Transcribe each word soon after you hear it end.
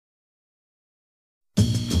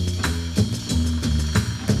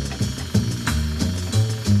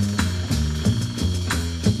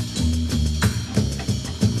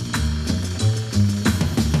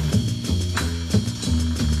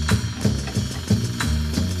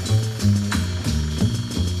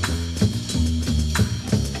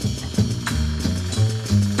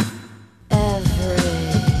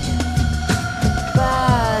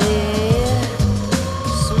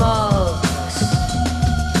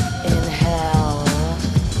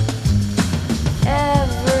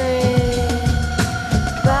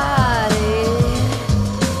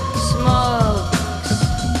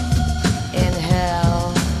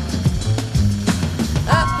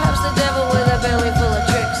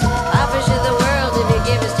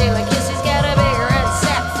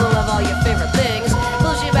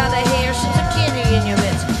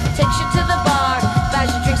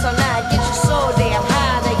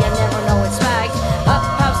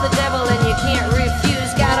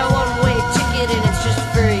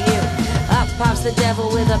pops the devil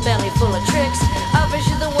with a belly full of tricks. Offers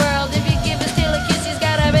you the world if you give his tail a kiss. He's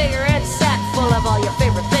got a big red sack full of all your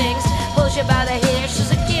favorite things. Pulls you by the hair,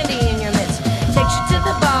 shoves a candy in your midst. Takes you to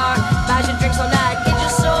the bar, buys you drinks all night. Gets you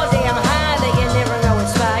so damn high that you never know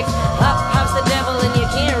it's spiked. Up pops the devil and you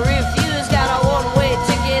can't refuse. Got a one-way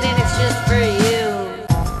ticket and it's just for you.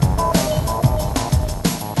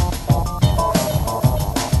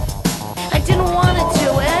 I didn't want to do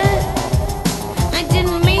it. I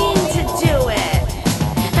didn't mean to do it.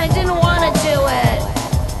 I didn't want to do it.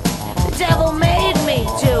 The devil made me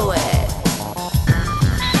do it.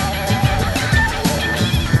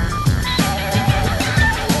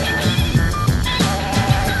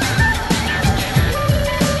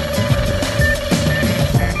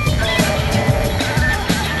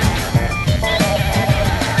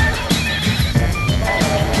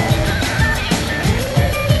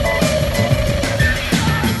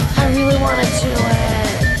 I really want to do it.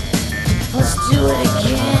 Let's do it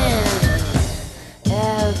again.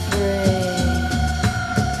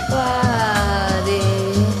 Everybody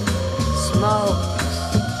smokes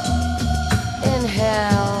in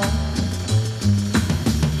hell.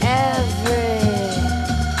 Everybody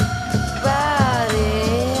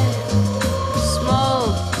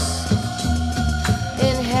smokes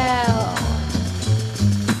in hell.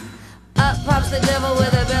 Up pops the devil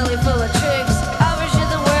with a belly full of